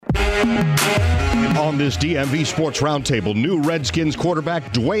On this DMV Sports Roundtable, new Redskins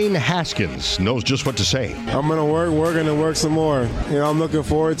quarterback Dwayne Haskins knows just what to say. I'm going to work some more. I'm looking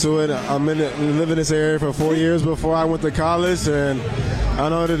forward to it. Living in this area for 4 years before I went to college, and I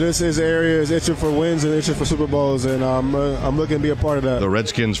know that this area is itching for wins and itching for Super Bowls, and I'm looking to be a part of that. The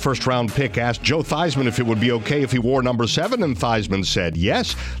Redskins' first-round pick asked Joe Theismann if it would be okay if he wore number 7, and Theismann said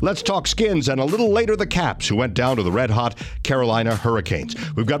yes. Let's talk Skins, and a little later the Caps, who went down to the red-hot Carolina Hurricanes.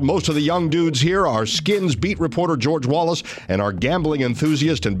 We've got most of the young dudes here, our Skins beat reporter George Wallace, and our gambling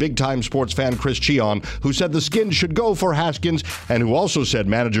enthusiast and big-time sports fan Chris Cheon, who said the Skins should go for Haskins, and who also said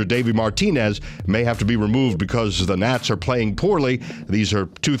manager Davey Martinez may have to be removed because the Nats are playing poorly. These are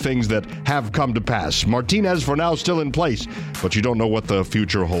two things that have come to pass. Martinez for now still in place, but you don't know what the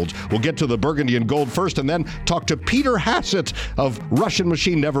future holds. We'll get to the burgundy and gold first and then talk to Peter Hassett of Russian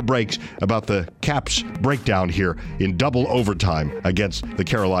Machine Never Breaks about the Caps breakdown here in double overtime against the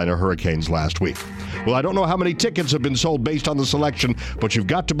Carolina Hurricanes last week. Well, I don't know how many tickets have been sold based on the selection, but you've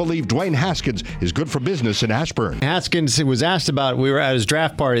got to believe Dwayne Haskins is good for business in Ashburn. Haskins was asked about, we were at his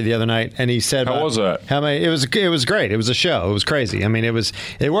draft party the other night, and he said, how was that? It was great. It was a show. It was crazy. I mean,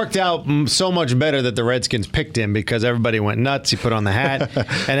 it worked out so much better that the Redskins picked him because everybody went nuts. He put on the hat.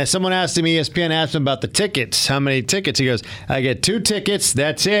 And as someone asked him, ESPN asked him about the tickets, how many tickets? He goes, I get 2 tickets.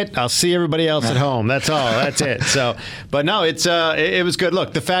 That's it. I'll see everybody else at home. That's all. That's it. So, but no, it was good.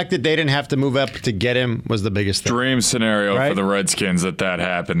 Look, the fact that they didn't have to move up to get him was the biggest thing. Dream scenario for the Redskins that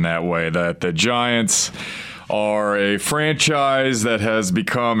happened that way, that the Giants are a franchise that has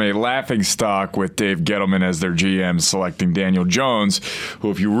become a laughingstock with Dave Gettleman as their GM selecting Daniel Jones, who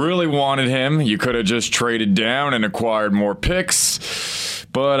if you really wanted him, you could have just traded down and acquired more picks.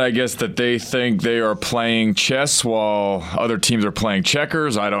 But I guess that they think they are playing chess while other teams are playing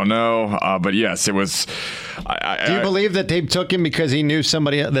checkers. I don't know. But yes, it was. Do you believe that they took him because he knew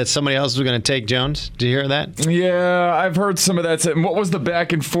somebody else was going to take Jones? Did you hear that? Yeah, I've heard some of that. And what was the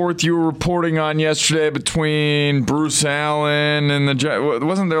back and forth you were reporting on yesterday between Bruce Allen and the Giants?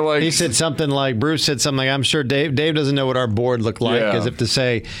 Wasn't there like... He said something like, Bruce said something like, I'm sure Dave doesn't know what our board looked like, as if to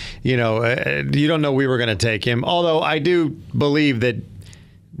say, you don't know we were going to take him. Although I do believe that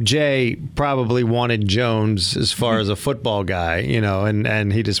Jay probably wanted Jones as far as a football guy,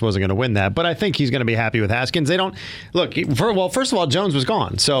 and he just wasn't going to win that. But I think he's going to be happy with Haskins. They don't look. First of all, Jones was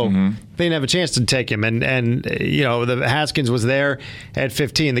gone, so they didn't have a chance to take him. And the Haskins was there at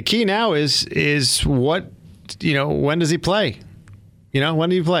 15. The key now is what when does he play? When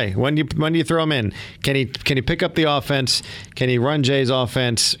do you play? When do you throw him in? Can he pick up the offense? Can he run Jay's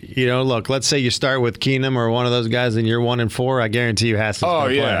offense? Look, let's say you start with Keenum or one of those guys in year 1 and 4. I guarantee you Haskins. Oh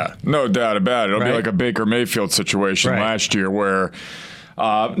yeah, play. No doubt about it. It'll be like a Baker Mayfield situation last year where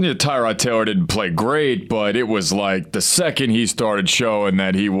Tyrod Taylor didn't play great, but it was like the second he started showing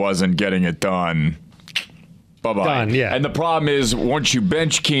that he wasn't getting it done. Bye-bye. Done, yeah. And the problem is, once you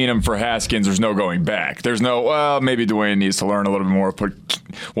bench Keenum for Haskins, there's no going back. There's no, maybe Dwayne needs to learn a little bit more. But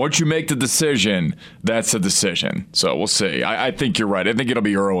once you make the decision, that's the decision. So we'll see. I think you're right. I think it'll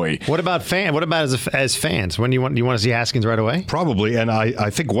be early. What about as fans? When do you want to see Haskins right away? Probably. And I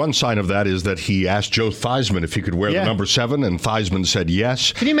think one sign of that is that he asked Joe Theismann if he could wear the number 7, and Theismann said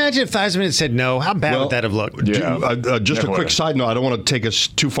yes. Can you imagine if Theismann had said no? How bad would that have looked? Yeah. Just a quick side note. I don't want to take us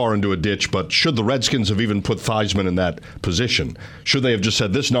too far into a ditch, but should the Redskins have even put Theismann in that position? Should they have just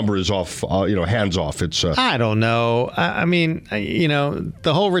said this number is off, hands off? It's I don't know. I mean,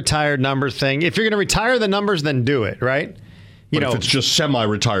 the whole retired number thing. If you're going to retire the numbers, then do it, right? But if it's just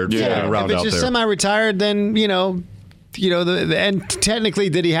semi-retired around out there. If it's just semi-retired, then and technically,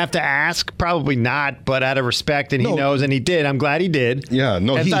 did he have to ask? Probably not, but out of respect, and he knows, and he did. I'm glad he did. Yeah,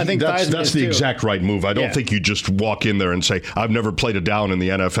 no, I think that's the exact right move. I don't think you just walk in there and say, I've never played a down in the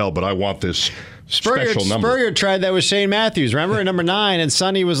NFL, but I want this special number. Spurrier tried that with Shane Matthews. Remember at number 9, and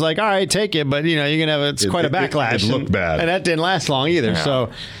Sonny was like, all right, take it, but you're going to have quite a backlash. It looked bad. And that didn't last long either,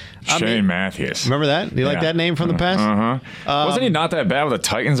 so... Shane Matthews. Remember that? Do you like that name from the past? Wasn't he not that bad with the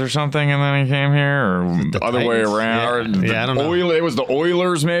Titans or something, and then he came here, or the other way around? I don't know. It was the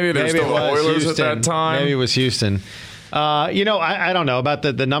Oilers, maybe? There were still the Oilers Houston. at that time. Maybe it was Houston. I don't know about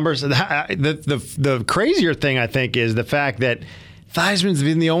the numbers. The crazier thing, I think, is the fact that Theismann's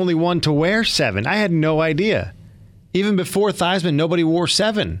been the only one to wear 7. I had no idea. Even before Theismann, nobody wore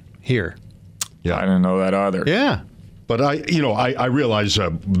 7 here. Yeah, I didn't know that either. Yeah. But I realize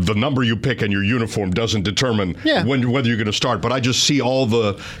the number you pick and your uniform doesn't determine whether you're going to start. But I just see all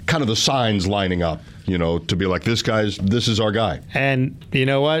the kind of the signs lining up, to be like, this is our guy. And you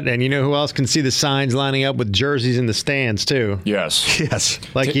know what? And you know who else can see the signs lining up with jerseys in the stands too? Yes. Yes.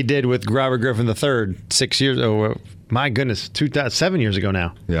 Like he did with Robert Griffin III 6 years ago. my goodness, 7 years ago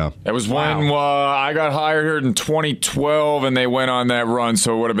now. Yeah. It was when I got hired here in 2012, and they went on that run,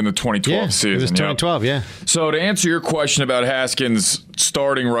 so it would have been the 2012 season. It was 2012, yeah. So to answer your question about Haskins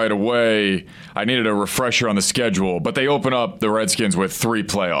starting right away, I needed a refresher on the schedule, but they open up the Redskins with 3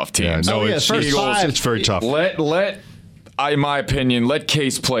 playoff teams. Yeah, no, it's first Eagles, 5. It's very tough. In my opinion, let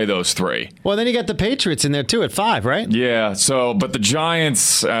Case play those 3. Well, then you got the Patriots in there, too, at 5, right? Yeah, but the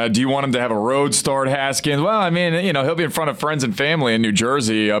Giants, do you want him to have a road start, Haskins? Well, I mean, he'll be in front of friends and family in New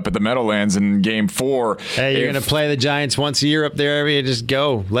Jersey up at the Meadowlands in Game 4. Hey, you're going to play the Giants once a year up there. Just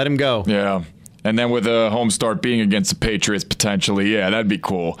go. Let him go. Yeah. And then with a home start being against the Patriots potentially, yeah, that'd be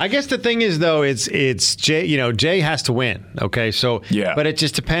cool. I guess the thing is, though, it's Jay. Jay has to win. Okay, so yeah. But it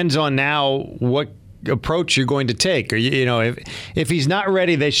just depends on now what approach you're going to take. Or if he's not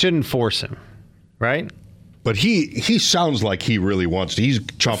ready, they shouldn't force him, right? But he sounds like he really wants to. He's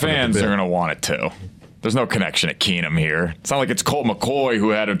chomping at the Fans bit. are going to want it too. There's no connection at Keenum here. It's not like it's Colt McCoy who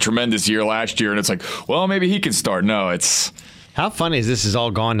had a tremendous year last year, and it's like, well, maybe he can start. No, it's. How funny is this is all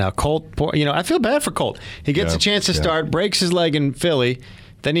gone now? Colt, I feel bad for Colt. He gets a chance to start, breaks his leg in Philly,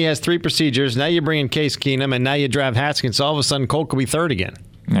 then he has 3 procedures. Now you bring in Case Keenum, and now you draft Haskins. So all of a sudden, Colt could be 3rd again.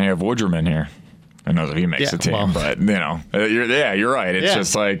 Now you have Woodrum in here. Who knows if he makes the team, but you're right. It's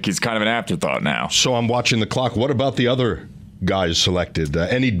just like he's kind of an afterthought now. So I'm watching the clock. What about the other guys selected?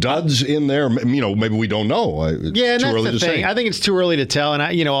 Any duds in there? Maybe we don't know. Yeah, and that's the thing. I think it's too early to tell.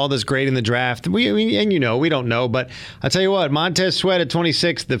 And all this grading the draft, we don't know. But I tell you what, Montez Sweat at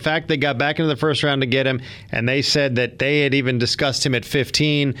 26. The fact they got back into the first round to get him, and they said that they had even discussed him at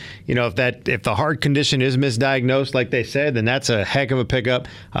 15. If the heart condition is misdiagnosed, like they said, then that's a heck of a pickup.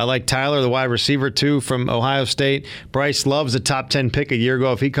 I like Tyler, the wide receiver too, from Ohio State. Bryce Love's a top 10 pick a year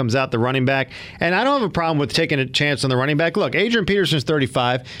ago if he comes out, the running back. And I don't have a problem with taking a chance on the running back. Look, Adrian Peterson's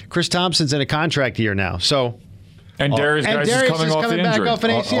 35. Chris Thompson's in a contract year now. So, and Darius is coming off the injury. Off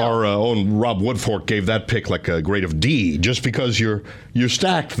an ACL. Our own Rob Woodfork gave that pick like a grade of D, just because you're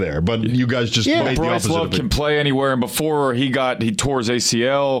stacked there. But you guys just made the Bryce opposite Love of it. can play anywhere, and before he tore his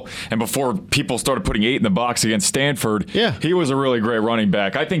ACL, and before people started putting 8 in the box against Stanford, he was a really great running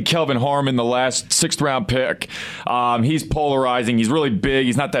back. I think Kelvin Harmon, the last 6th round pick, he's polarizing. He's really big.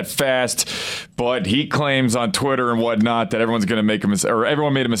 He's not that fast, but he claims on Twitter and whatnot that everyone's going to make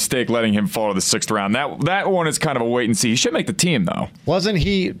everyone made a mistake letting him fall to the 6th round. That one is kind of a wait and see. He should make the team, though. Wasn't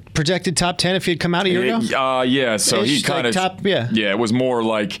he projected top 10 if he had come out a year ago? Yeah, so he kind of top. Yeah, it was more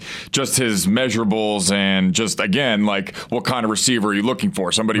like just his measurables and just again like what kind of receiver are you looking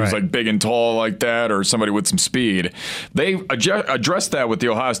for? Somebody who's like big and tall like that, or somebody with some speed. They addressed that with the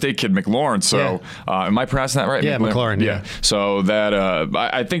Ohio State kid McLaurin. So am I pronouncing that right? Yeah, McLaurin. Yeah. So that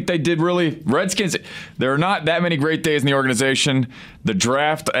I think they did really. Redskins. There are not that many great days in the organization. The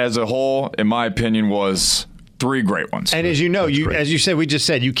draft as a whole, in my opinion, was 3 great ones. And as you know, as you said, we just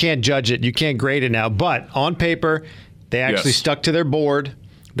said you can't judge it, you can't grade it now. But on paper, they actually stuck to their board.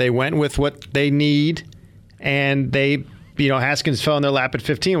 They went with what they need, and they. Haskins fell in their lap at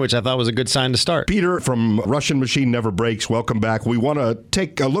 15, which I thought was a good sign to start. Peter from Russian Machine Never Breaks, welcome back. We want to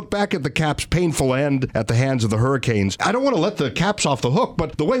take a look back at the Caps' painful end at the hands of the Hurricanes. I don't want to let the Caps off the hook,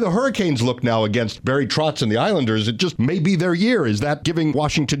 but the way the Hurricanes look now against Barry Trotz and the Islanders, it just may be their year. Is that giving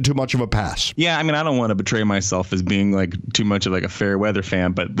Washington too much of a pass? Yeah, I mean, I don't want to betray myself as being like too much of like a fair weather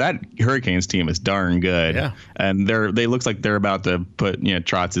fan, but that Hurricanes team is darn good. Yeah. And they looks like they're about to put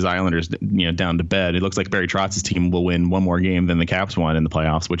Trotz's Islanders down to bed. It looks like Barry Trotz's team will win one more game than the Caps won in the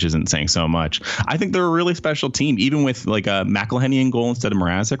playoffs, which isn't saying so much. I think they're a really special team, even with like a McElhenney in goal instead of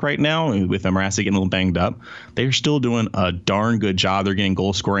Mrazek right now. With Mrazek getting a little banged up, they're still doing a darn good job. They're getting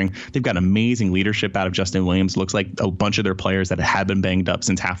goal scoring. They've got amazing leadership out of Justin Williams. Looks like a bunch of their players that have been banged up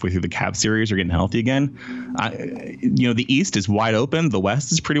since halfway through the Caps series are getting healthy again. The East is wide open. The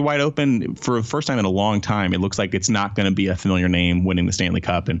West is pretty wide open. For the first time in a long time, it looks like it's not going to be a familiar name winning the Stanley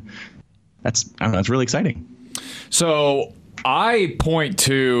Cup, and that's really exciting. So I point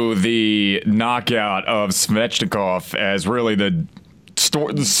to the knockout of Svechnikov as really the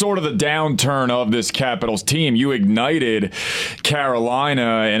sort of the downturn of this Capitals team. You ignited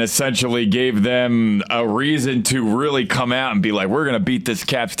Carolina and essentially gave them a reason to really come out and be like, we're going to beat this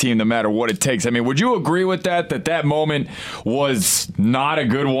Caps team no matter what it takes. I mean, would you agree with that moment was not a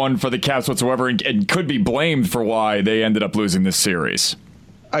good one for the Caps whatsoever and could be blamed for why they ended up losing this series?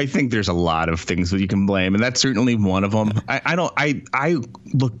 I think there's a lot of things that you can blame, and that's certainly one of them. I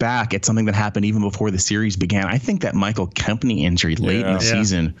look back at something that happened even before the series began. I think that Michael Kempny injury late in the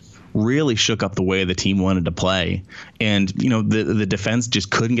season really shook up the way the team wanted to play. And, you know, the defense just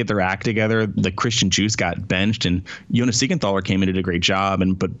couldn't get their act together. The Christian Juice got benched, and Jonas Siegenthaler came in and did a great job.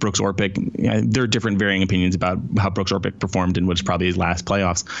 But Brooks Orpik, there are different varying opinions about how Brooks Orpik performed in what's probably his last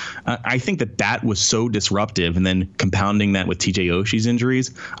playoffs. I think that was so disruptive, and then compounding that with TJ Oshie's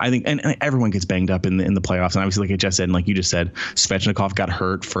injuries, I think, and everyone gets banged up in the playoffs. And obviously, like I just said, and like you just said, Svechnikov got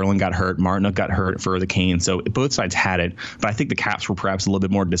hurt, Ferland got hurt, Martinook got hurt for the Canes. So both sides had it, but I think the Caps were perhaps a little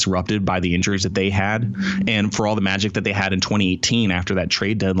bit more disrupted by the injuries that they had, and for all the magic that they had in 2018 after that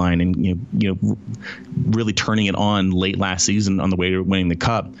trade deadline, and you know, really turning it on late last season on the way to winning the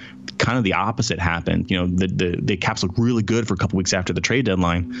Cup. Kind of the opposite happened. You know, the Caps looked really good for a couple weeks after the trade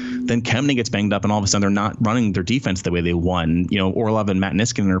deadline. Then Kemeny gets banged up, and all of a sudden they're not running their defense the way they won. You know, Orlov and Matt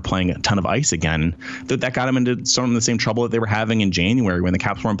Niskanen are playing a ton of ice again. That got them into some of the same trouble that they were having in January when the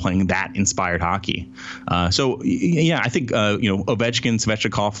Caps weren't playing that inspired hockey. So yeah, I think you know, Ovechkin,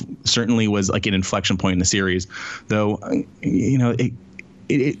 Svechnikov certainly was like an inflection point in the series, though. You know,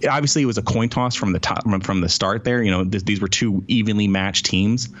 it obviously was a coin toss from the start there. You know, these were two evenly matched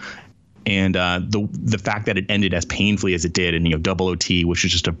teams. And the fact that it ended as painfully as it did, and, you know, double OT, which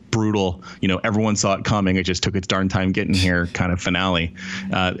was just a brutal, you know, everyone saw it coming, it just took its darn time getting here kind of finale,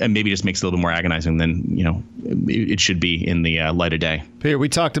 and maybe just makes it a little bit more agonizing than, you know, it should be in the light of day. Peter, we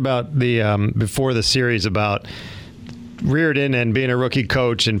talked about the before the series about Reardon and being a rookie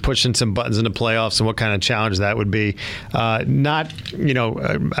coach and pushing some buttons in the playoffs and what kind of challenge that would be. Not, you know,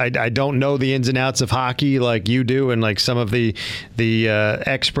 I don't know the ins and outs of hockey like you do and like some of the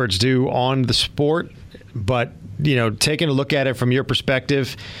experts do on the sport, but, you know, taking a look at it from your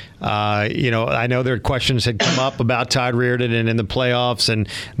perspective, you know, I know there questions had come up about Todd Reardon and in the playoffs and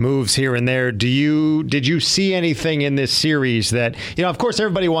moves here and there. Did you see anything in this series that, you know, of course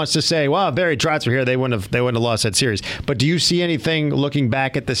everybody wants to say, well, if Barry Trotz were here, they wouldn't have lost that series. But do you see anything looking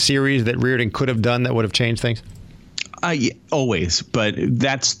back at the series that Reardon could have done that would have changed things? Yeah, always, but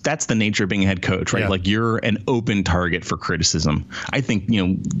that's the nature of being a head coach, right? Yeah. Like, you're an open target for criticism. I think, you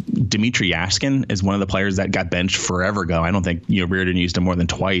know, Dmitry Yashkin is one of the players that got benched forever ago. I don't think, you know, Reardon used him more than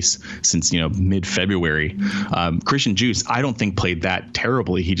twice since, you know, mid-February. Christian Juice, I don't think played that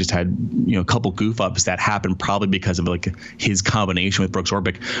terribly. He just had, you know, a couple goof ups that happened probably because of like his combination with Brooks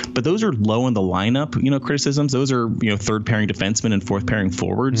Orpik. But those are low in the lineup, you know, criticisms. Those are, you know, third pairing defensemen and fourth pairing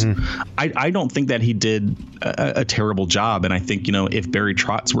forwards. I don't think that he did a terrible job, and I think, you know, if Barry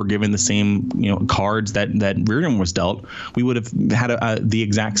Trotz were given the same, you know, cards that Reardon was dealt, we would have had the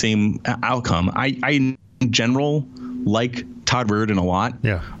exact same outcome. I in general like Todd Reardon a lot.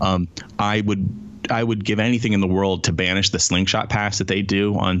 Yeah. I would give anything in the world to banish the slingshot pass that they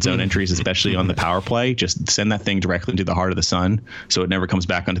do on zone entries, especially on the power play. Just send that thing directly into the heart of the sun so it never comes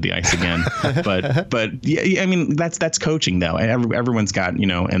back onto the ice again. but yeah, I mean, that's coaching though. Everyone's got, you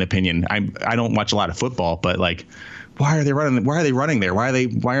know, an opinion. I don't watch a lot of football, but like, why are they running? Why are they running there? Why are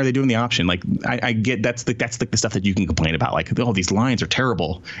they doing the option? Like, I get that's the stuff that you can complain about. Like, oh, these lines are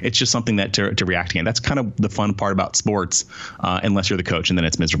terrible. It's just something that to react against. That's kind of the fun part about sports, unless you're the coach, and then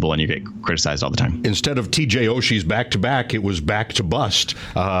it's miserable and you get criticized all the time. Instead of TJ Oshie's back to back, it was back to bust.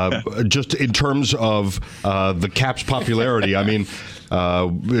 Just in terms of the Caps' popularity, I mean.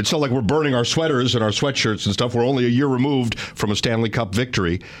 It's not like we're burning our sweaters and our sweatshirts and stuff. We're only a year removed from a Stanley Cup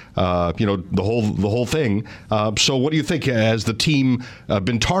victory. You know, the whole thing. So what do you think? Has the team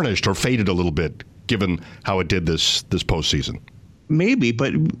been tarnished or faded a little bit, given how it did this postseason? Maybe,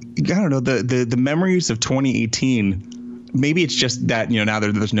 but I don't know. The memories of 2018. Maybe it's just that, you know, now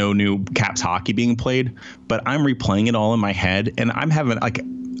there's no new Caps hockey being played, but I'm replaying it all in my head, and I'm having like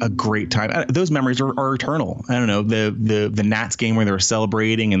a great time. Those memories are eternal. I don't know, the Nats game where they were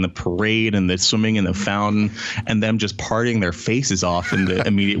celebrating and the parade and the swimming in the fountain and them just partying their faces off in the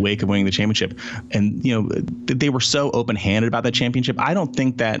immediate wake of winning the championship. And, you know, they were so open-handed about that championship. I don't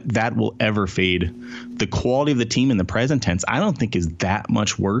think that will ever fade. The quality of the team in the present tense, I don't think is that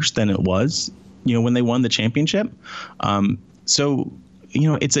much worse than it was, you know, when they won the championship. So, you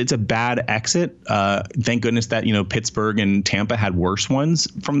know, it's a bad exit. Thank goodness that, you know, Pittsburgh and Tampa had worse ones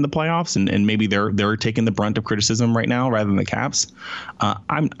from the playoffs, and maybe they're taking the brunt of criticism right now rather than the Caps.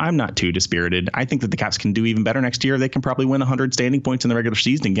 I'm not too dispirited. I think that the Caps can do even better next year. They can probably win 100 standing points in the regular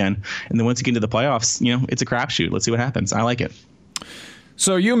season again, and then once you get into the playoffs, you know, it's a crapshoot. Let's see what happens. I like it.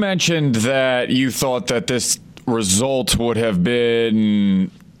 So you mentioned that you thought that this result would have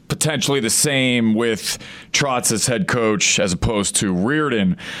been potentially the same with Trotz as head coach as opposed to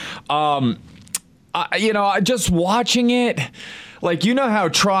Reardon. You know, just watching it, like, you know how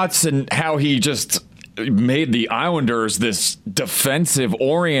Trotz and how he just made the Islanders this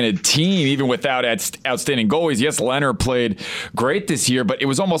defensive-oriented team, even without outstanding goalies. Yes, Leonard played great this year, but it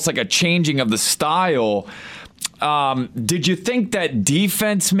was almost like a changing of the style. Did you think that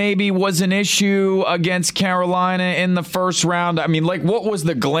defense maybe was an issue against Carolina in the first round? I mean, like, what was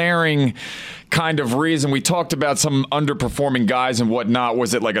the glaring kind of reason? We talked about some underperforming guys and whatnot.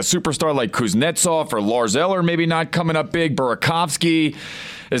 Was it like a superstar like Kuznetsov or Lars Eller maybe not coming up big? Burakovsky?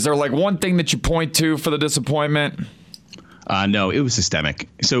 Is there like one thing that you point to for the disappointment? No, it was systemic.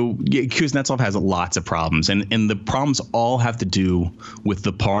 So Kuznetsov has lots of problems, and the problems all have to do with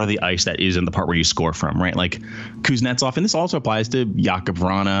the part of the ice that isn't the part where you score from, right? Like Kuznetsov, and this also applies to Jakub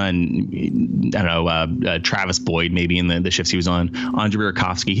Vrana and I don't know Travis Boyd maybe in the shifts he was on. Andre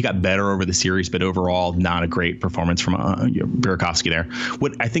Burakovsky, he got better over the series, but overall not a great performance from Burakovsky there.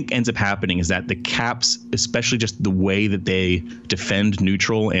 What I think ends up happening is that the Caps, especially just the way that they defend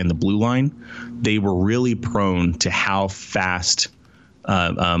neutral and the blue line, they were really prone to how fast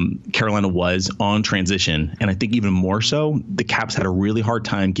Carolina was on transition. And I think even more so, the Caps had a really hard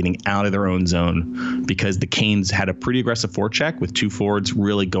time getting out of their own zone because the Canes had a pretty aggressive forecheck with two forwards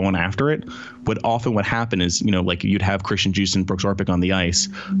really going after it. But often what happened is, like you'd have Christian Juice and Brooks Orpik on the ice.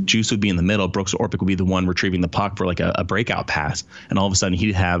 Juice would be in the middle. Brooks Orpik would be the one retrieving the puck for like a breakout pass. And all of a sudden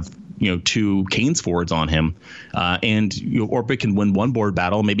he'd have two Canes forwards on him, and Orpik can win one board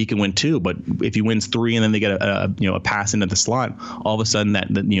battle, maybe he can win two, but if he wins three and then they get a pass into the slot, all of a sudden that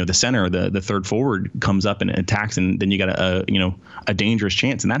the center, the third forward comes up and attacks, and then you got a dangerous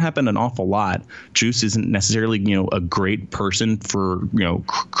chance, and that happened an awful lot. Juice isn't necessarily a great person for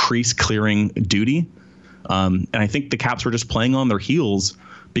crease clearing duty, and I think the Caps were just playing on their heels,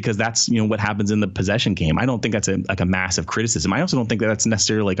 because that's what happens in the possession game. I don't think that's a massive criticism. I also don't think that that's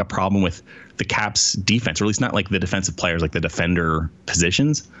necessarily like a problem with the Caps defense, or at least not like the defensive players, like the defender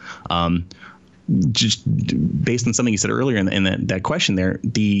positions. Just based on something you said earlier in that question there,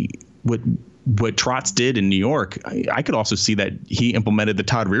 what Trotz did in New York, I could also see that he implemented the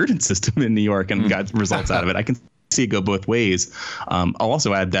Todd Reirden system in New York and got results out of it. I can see it go both ways. I'll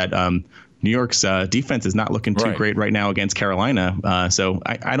also add that New York's defense is not looking too great right now against Carolina. So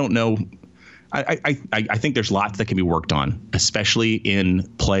I don't know. I think there's lots that can be worked on, especially in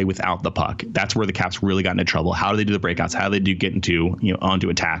play without the puck. That's where the Caps really got into trouble. How do they do the breakouts? How do they do get into onto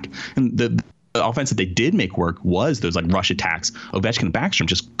attack? And the offense that they did make work was those like rush attacks. Ovechkin and Backstrom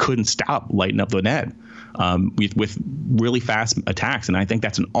just couldn't stop lighting up the net with really fast attacks, and I think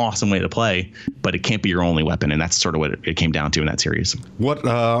that's an awesome way to play, but it can't be your only weapon, and that's sort of what it came down to in that series. What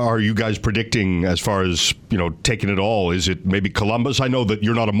are you guys predicting as far as taking it all? Is it maybe Columbus? I know that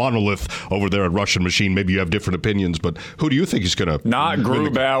you're not a monolith over there at Russian Machine. Maybe you have different opinions, but who do you think is going to not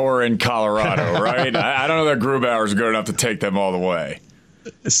Grubauer in Colorado, right? I don't know that Grubauer is good enough to take them all the way.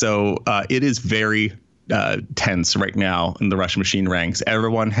 So it is very tense right now in the Russian Machine ranks.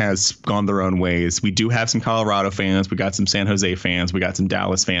 Everyone has gone their own ways. We do have some Colorado fans. We got some San Jose fans. We got some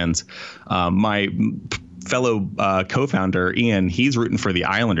Dallas fans. My fellow co-founder Ian, he's rooting for the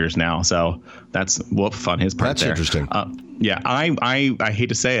Islanders now. So that's fun his part. That's there. Interesting. Yeah, I hate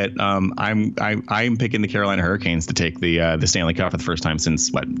to say it. I'm picking the Carolina Hurricanes to take the Stanley Cup for the first time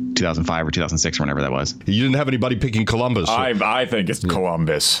since 2005 or 2006 or whenever that was. You didn't have anybody picking Columbus. I think it's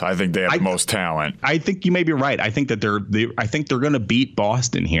Columbus. I think they have the most talent. I think you may be right. I think that they're going to beat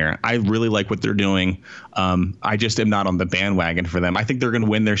Boston here. I really like what they're doing. I just am not on the bandwagon for them. I think they're going to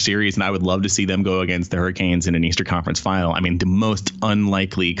win their series, and I would love to see them go against the Hurricanes in an Eastern Conference final. I mean, the most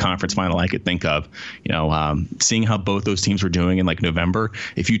unlikely conference final I could think of. Seeing how both those teams were doing in like November,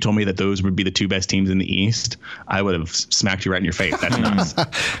 if you told me that those would be the two best teams in the East, I would have smacked you right in your face. That's nuts.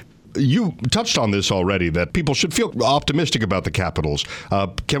 You touched on this already, that people should feel optimistic about the Capitals.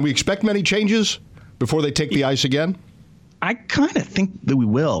 Can we expect many changes before they take the ice again? I kind of think that we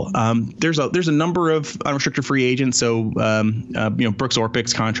will. There's a number of unrestricted free agents. So, Brooks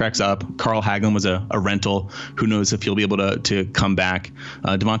Orpik's contract's up. Carl Hagelin was a rental. Who knows if he'll be able to come back.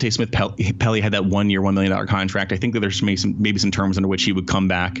 Devontae Smith-Pelly had that 1 year, $1 million contract. I think that there's maybe some terms under which he would come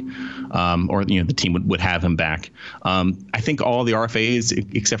back, or the team would have him back. I think all the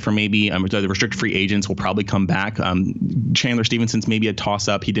RFAs, except for maybe the restricted free agents, will probably come back. Chandler Stevenson's maybe a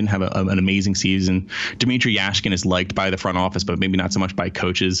toss-up. He didn't have an amazing season. Dmitry Yashkin is liked by the front office, but maybe not so much by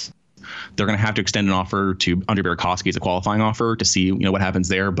coaches. They're going to have to extend an offer to Andre Burakovsky as a qualifying offer to see what happens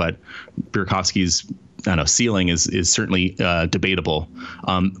there. But Burakovsky's ceiling is certainly debatable.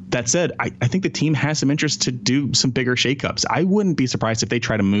 That said, I think the team has some interest to do some bigger shakeups. I wouldn't be surprised if they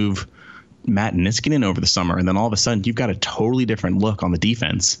try to move Matt Niskanen over the summer, and then all of a sudden you've got a totally different look on the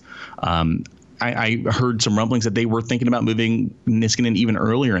defense. I heard some rumblings that they were thinking about moving Niskanen even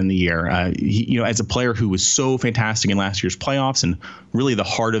earlier in the year. He, as a player who was so fantastic in last year's playoffs and really the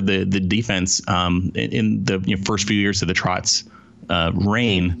heart of the defense in the first few years of the Trotz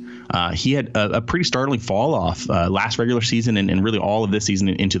reign, he had a pretty startling fall off last regular season and really all of this season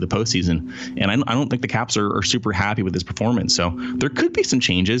into the postseason. And I don't think the Caps are super happy with his performance. So there could be some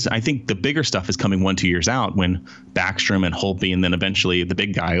changes. I think the bigger stuff is coming 1-2 years out when Backstrom and Holtby and then eventually the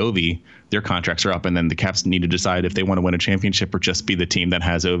big guy, Ovi, their contracts are up. And then the Caps need to decide if they want to win a championship or just be the team that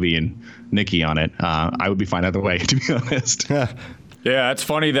has Ovi and Nicky on it. I would be fine either way, to be honest. Yeah, it's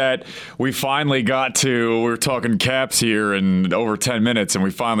funny that we finally got to, we were talking Caps here in over 10 minutes, and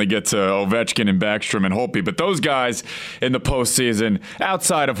we finally get to Ovechkin and Backstrom and Holtby. But those guys in the postseason,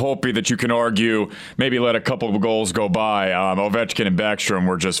 outside of Holtby that you can argue maybe let a couple of goals go by, Ovechkin and Backstrom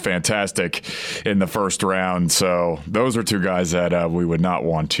were just fantastic in the first round. So those are two guys that we would not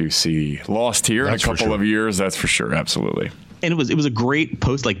want to see lost here in a couple of years. That's for sure, absolutely. And it was a great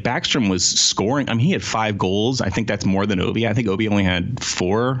post. Like Backstrom was scoring. I mean, he had 5 goals. I think that's more than Ovi. I think Ovi only had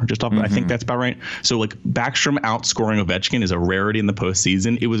 4 just off. I think that's about right. So like Backstrom outscoring Ovechkin is a rarity in the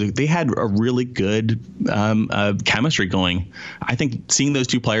postseason. They had a really good chemistry going. I think seeing those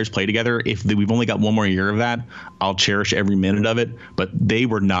two players play together, we've only got one more year of that, I'll cherish every minute of it. But they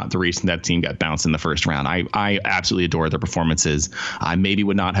were not the reason that team got bounced in the first round. I absolutely adore their performances. I maybe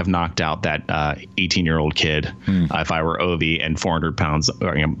would not have knocked out that 18-year-old kid if I were Ovi and 400 pounds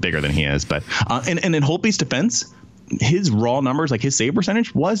bigger than he is. But and in Holtby's defense, his raw numbers, like his save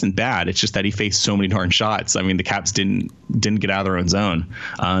percentage, wasn't bad. It's just that he faced so many darn shots. I mean, the Caps didn't get out of their own zone.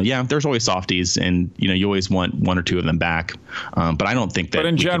 There's always softies, and you always want 1 or 2 of them back. But I don't think that. But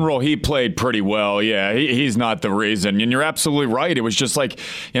in general, he played pretty well. Yeah, he's not the reason. And you're absolutely right. It was just like,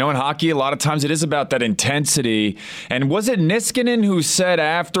 in hockey, a lot of times it is about that intensity. And was it Niskanen who said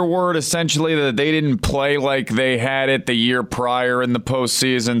afterward, essentially, that they didn't play like they had it the year prior in the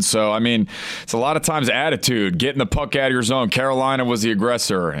postseason? So, I mean, it's a lot of times attitude, getting the puck out of your zone. Carolina was the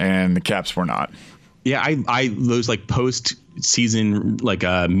aggressor, and the Caps were not. Yeah, I those like post-season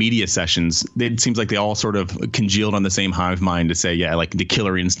media sessions, it seems like they all sort of congealed on the same hive mind to say, yeah, like the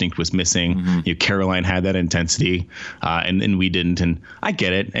killer instinct was missing. Carolina had that intensity, and we didn't. And I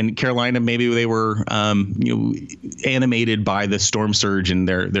get it. And Carolina, maybe they were animated by the storm surge and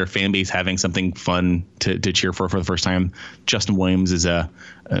their fan base having something fun to cheer for the first time. Justin Williams is a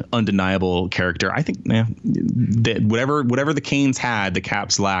undeniable character. I think that whatever the Canes had, the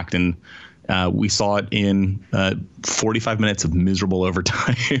Caps lacked, and we saw it in 45 minutes of miserable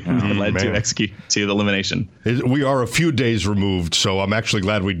overtime that led to elimination. We are a few days removed, so I'm actually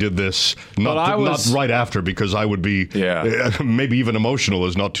glad we did this not right after, because I would be maybe even emotional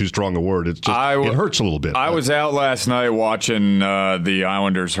is not too strong a word. It's just it hurts a little bit. I was out last night watching the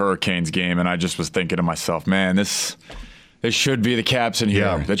Islanders-Hurricanes game, and I just was thinking to myself, man, this should be the Caps in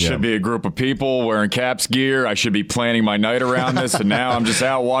here. That should be a group of people wearing Caps gear. I should be planning my night around this, and now I'm just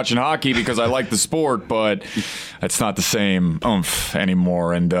out watching hockey because I like the sport, but it's not the same oomph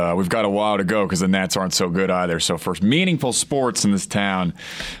anymore. And we've got a while to go because the Nats aren't so good either. So for meaningful sports in this town,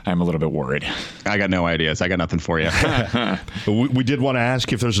 I'm a little bit worried. I got no ideas. I got nothing for you. We did want to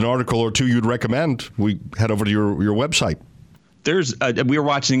ask if there's an article or two you'd recommend. We head over to your website. We were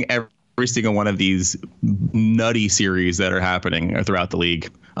watching every single one of these nutty series that are happening throughout the league.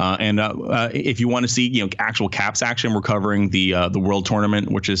 And if you want to see, actual Caps action, we're covering the World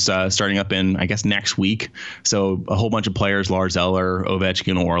Tournament, which is starting up in, I guess, next week. So a whole bunch of players, Lars Eller,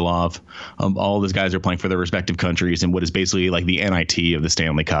 Ovechkin, Orlov, all those guys are playing for their respective countries in what is basically like the NIT of the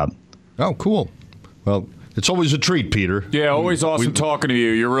Stanley Cup. Oh, cool. Well, it's always a treat, Peter. Yeah, always awesome talking to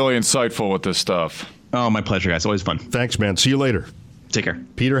you. You're really insightful with this stuff. Oh, my pleasure, guys. Always fun. Thanks, man. See you later. Take care.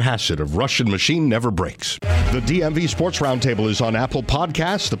 Peter Hassett of Russian Machine Never Breaks. The DMV Sports Roundtable is on Apple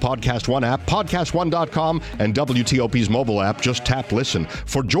Podcasts, the Podcast One app, podcast1.com, and WTOP's mobile app. Just tap listen.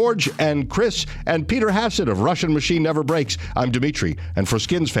 For George and Chris and Peter Hassett of Russian Machine Never Breaks, I'm Dimitri. And for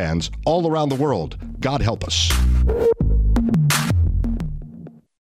Skins fans all around the world, God help us.